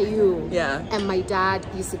International, USIU. Yeah. And my dad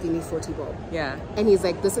used to give me 40 bob. Yeah. And he's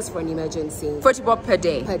like, this is for an emergency. 40 bob per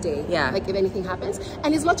day. Per day. Yeah. Like if anything happens.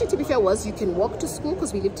 And his logic, to be fair, was you can walk to school,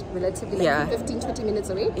 because we lived relatively like 15, 20 minutes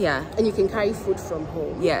away. Yeah. And you can carry food from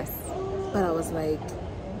home. Yes. But I was like,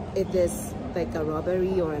 if there's like a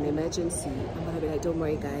robbery or an emergency, I'm gonna be like, don't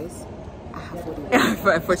worry guys, I have 40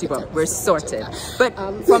 bob. 40 bob, we're sorted. But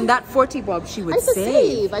from that 40 bob, she would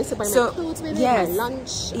save. I used to buy my clothes with it, my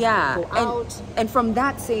lunch, go out. And from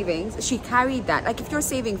that savings, she carried that. Like if you're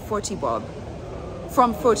saving 40 bob,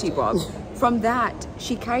 from 40 bob, from that,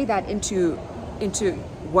 she carried that into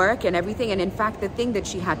work and everything. And in fact, the thing that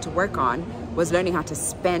she had to work on was learning how to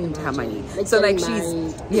spend her money. Like so like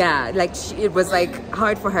it was like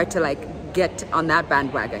hard for her to like get on that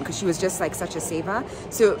bandwagon, because she was just like such a saver.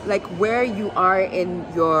 So like where you are in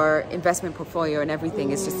your investment portfolio and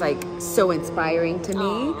everything is just like so inspiring to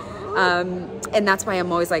me. And that's why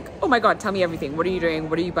I'm always like, oh my god, tell me everything. What are you doing?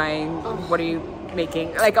 What are you buying? What are you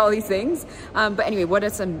making, like all these things. But anyway, what are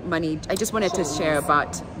some money? I just wanted to share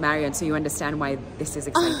about Marion so you understand why this is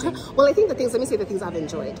exciting. Well, I think let me say the things I've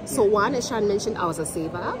enjoyed. So one, as Sharon mentioned, I was a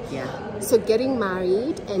saver. Yeah. So getting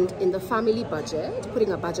married and in the family budget,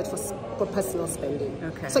 putting a budget for personal spending.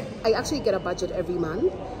 Okay. So I actually get a budget every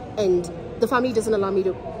month, and the family doesn't allow me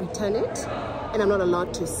to return it, and I'm not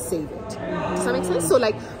allowed to save it. Does that make sense? So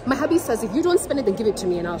like my hubby says, if you don't spend it, then give it to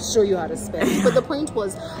me and I'll show you how to spend. But the point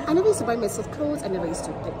was, I never used to buy myself clothes. I never used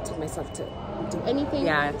to like, take myself to do anything.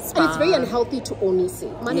 Yeah, and it's very unhealthy to only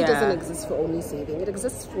save. Money doesn't exist for only saving. It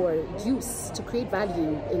exists for use, to create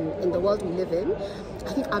value in the world we live in.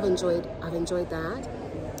 I think I've enjoyed that.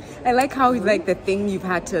 I like how like the thing you've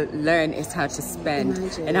had to learn is how to spend.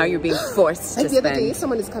 Imagine. And how you're being forced to spend. Like the other day,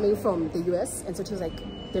 someone is coming from the US, and so she was like,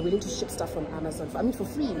 they're willing to ship stuff from Amazon for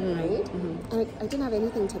free, right? And like, I didn't have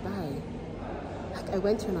anything to buy. Like I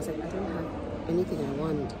went through and I was like, I don't have anything I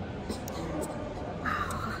want.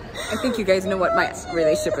 I think you guys know what my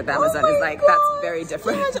relationship with Amazon is like. That's very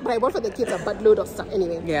different. Yeah, but I bought for the kids a buttload of stuff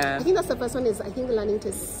anyway. Yeah. I think that's the first one, is I think learning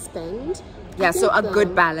to spend. Yeah, so a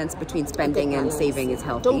good balance between spending and saving is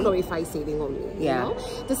healthy. Don't glorify saving only. Yeah. You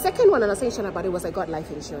know? The second one, and I was saying about it, was I got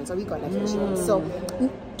life insurance, or we got life insurance. So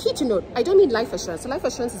key to note, I don't mean life assurance. So life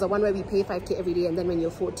assurance is the one where we pay 5K every day, and then when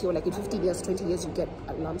you're 40 or like in 15 years, 20 years, you get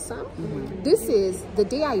a lump sum. This is the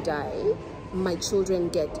day I die, my children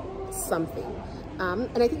get something.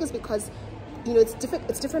 And I think it's because, you know, it's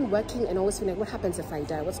different working and always feeling like, what happens if I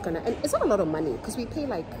die? What's gonna, and it's not a lot of money, because we pay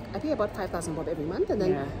like, I pay about 5,000 bob every month, and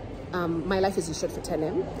then my life is insured for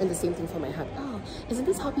 10M, and the same thing for my hubby. Oh, isn't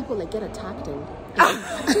this how people like get attacked and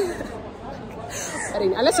I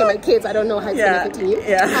mean, unless you're my kids, I don't know how it's benefiting you.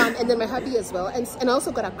 And then my hubby as well, and I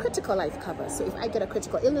also got a critical life cover. So if I get a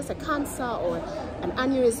critical illness, a cancer or an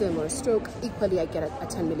aneurysm or a stroke, equally I get a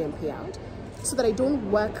 10 million payout, so that I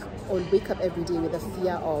don't work or wake up every day with a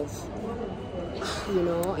fear of, you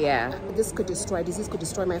know, disease could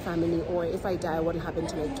destroy my family, or if I die, what will happen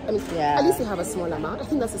to me? I mean, at least I have a small amount. I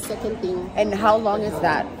think that's the second thing. And how long is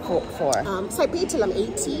that for? So I pay till I'm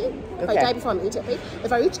 80. If I die before I'm 80, I pay.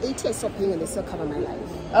 If I reach 80, I stop paying, and they still cover my life.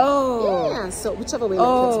 Oh. Yeah, so whichever way my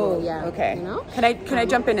kids go, okay. You know? Can I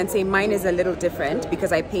jump in and say mine is a little different,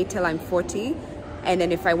 because I pay till I'm 40, and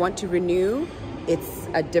then if I want to renew, it's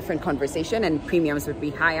a different conversation, and premiums would be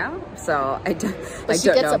higher. So I don't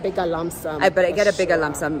know. A bigger lump sum. But I get a bigger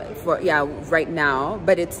lump sum for right now.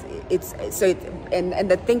 But it's and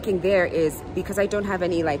the thinking there is, because I don't have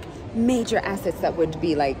any like major assets that would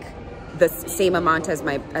be like the same amount as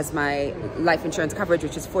my life insurance coverage,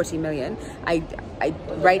 which is 40 million. I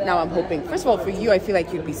right now I'm hoping, first of all, for you, I feel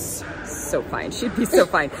like you'd be so fine. She'd be so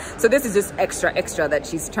fine. So this is just extra that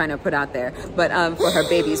she's trying to put out there, but for her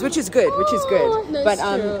babies, which is good.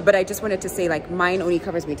 But I just wanted to say, like, mine only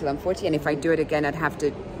covers me till I'm 40, and if I do it again, I'd have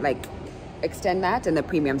to like extend that, and the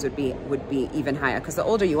premiums would be even higher, because the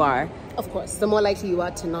older you are, of course, the more likely you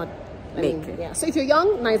are to not make it. Yeah. So if you're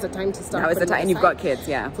young, now is the time to start. Now is the time, and you've got kids,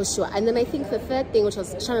 for sure. And then I think the third thing, which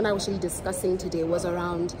was Sharon and I were actually discussing today, was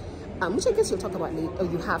around, which I guess you'll talk about later, or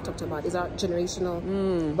you have talked about, is our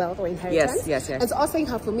generational wealth or inheritance. Yes. And so I was saying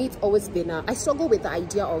how for me it's always been, I struggle with the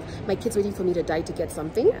idea of my kids waiting for me to die to get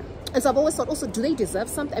something. Yeah. And so I've always thought, also, do they deserve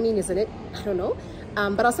something? I mean, isn't it? I don't know.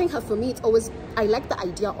 But I was saying how for me it's always, I like the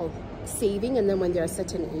idea of saving, and then when they're a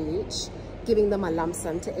certain age, giving them a lump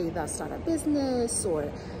sum to either start a business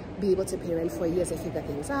or be able to pay rent for years and figure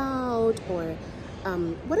things out, or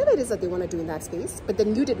whatever it is that they want to do in that space. But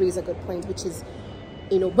then you did raise a good point, which is,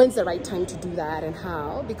 you know, when's the right time to do that and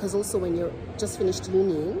how? Because also when you're just finished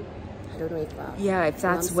uni, I don't know if if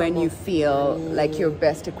that's when you feel like you're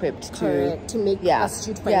best equipped to make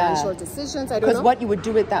astute financial decisions. I don't know. Because what you would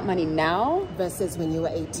do with that money now versus when you were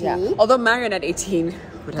 18. Yeah. Although Marion at 18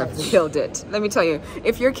 would have killed it. Let me tell you,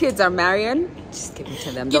 if your kids are Marion, just give it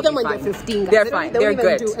to them. Give them when they're 15. They're fine. They're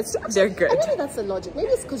good. They're good. I don't think that's the logic. Maybe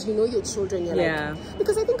it's because you know your children. You're like,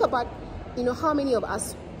 because I think about, you know, how many of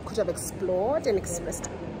us could have explored and expressed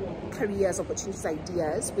careers, opportunities,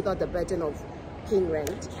 ideas without the burden of paying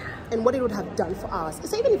rent, and what it would have done for us.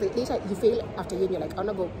 So even if later you fail after a year and you're like, I'll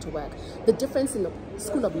not go to work, the difference in the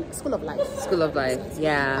school of life.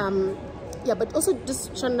 Yeah, but also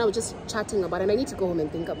just Sharon and I were just chatting about it, and I need to go home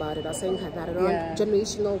and think about it. I was saying that around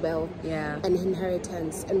generational wealth and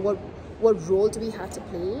inheritance, and what role do we have to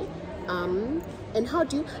play, and how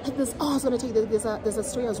do you, like this, I was going to take this, there's a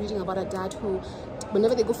story I was reading about a dad who,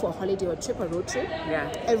 whenever they go for a holiday or a trip, a road trip,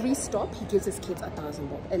 every stop he gives his kids 1,000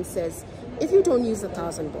 bob and says, if you don't use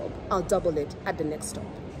 1,000 bob, I'll double it at the next stop.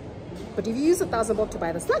 But if you use 1,000 bob to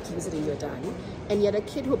buy the snack, you use it and you're done. And he had a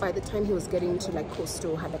kid who, by the time he was getting to like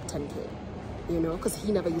Coastal, had like 10K, you know, because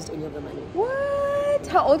he never used any of the money. What?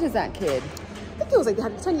 What? How old is that kid? I think it was like they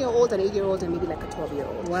had a 10-year-old, an 8-year-old, and maybe like a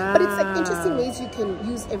 12-year-old. Wow. But it's like interesting ways you can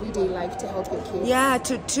use everyday life to help your kids. Yeah,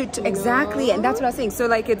 to exactly. And that's what I was saying. So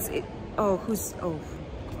like God.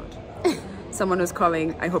 Someone was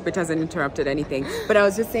calling. I hope it hasn't interrupted anything. But I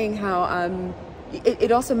was just saying how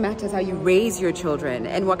it also matters how you raise your children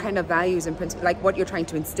and what kind of values and principles, like what you're trying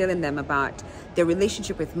to instill in them about their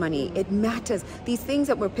relationship with money. It matters. These things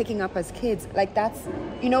that we're picking up as kids, like that's,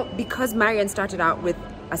 you know, because Marian started out with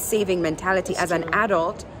a saving mentality as an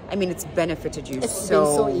adult. I mean, it's benefited you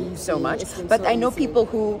so much. But I know people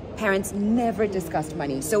who parents never discussed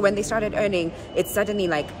money. So when they started earning, it's suddenly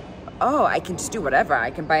like, oh, I can just do whatever.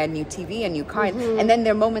 I can buy a new TV, a new car. And then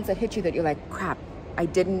there are moments that hit you that you're like, crap, I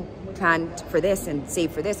didn't plan for this and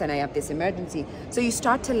save for this, and I have this emergency. So you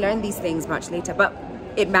start to learn these things much later. But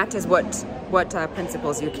it matters what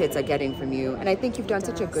principles your kids are getting from you. And I think you've done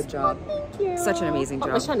such a good job. Thank you. Such an amazing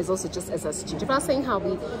job. Sharon is also just as a student. I was saying how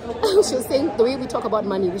she was saying the way we talk about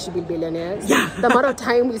money, we should be billionaires. Yeah. The amount of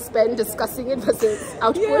time we spend discussing it versus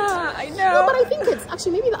output. Yeah, I know. No, but I think it's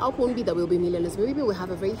actually, maybe the output won't be that we'll be millionaires. Maybe we'll have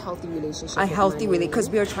a very healthy relationship. A healthy relationship, because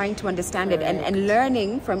we are trying to understand it and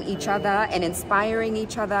learning from each other and inspiring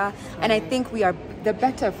each other. And I think we are the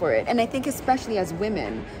better for it. And I think especially as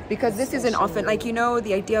women, because this isn't often, like, you know,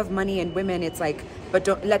 the idea of money and women, it's like, but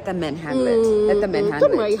don't let the men handle it. Let the men handle it.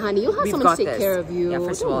 Don't worry, honey. You'll have someone to take care of you. Yeah,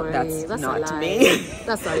 first of all, that's not me.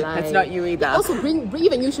 That's a lie. That's not you either. Also,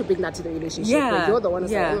 even you should bring that to the relationship. Yeah. You're the one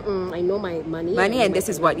who's like, I know my money. And this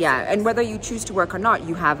is what, and whether you choose to work or not,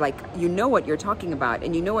 you have like, you know what you're talking about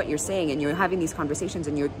and you know what you're saying and you're having these conversations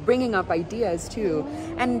and you're bringing up ideas too.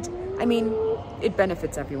 And I mean, it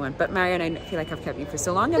benefits everyone. But Marian, I feel like I've kept you for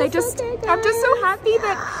so long, and I'm just so happy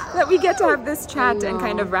that we get to have this chat and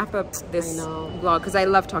kind of wrap up this vlog, because I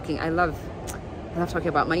love talking. I love talking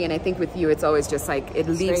about money, and I think with you, it's always just like it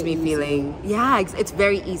leaves me feeling. Yeah, it's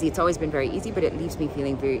very easy. It's always been very easy, but it leaves me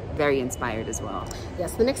feeling very, very inspired as well.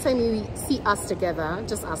 Yes. The next time you see us together,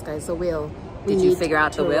 just ask us. So did you figure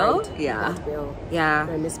out the will? Yeah.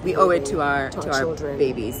 We owe it to our children.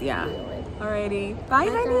 Babies. Yeah. Alrighty. Bye,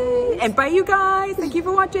 honey. And bye, you guys. Thank you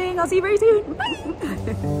for watching. I'll see you very soon.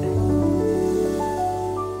 Bye.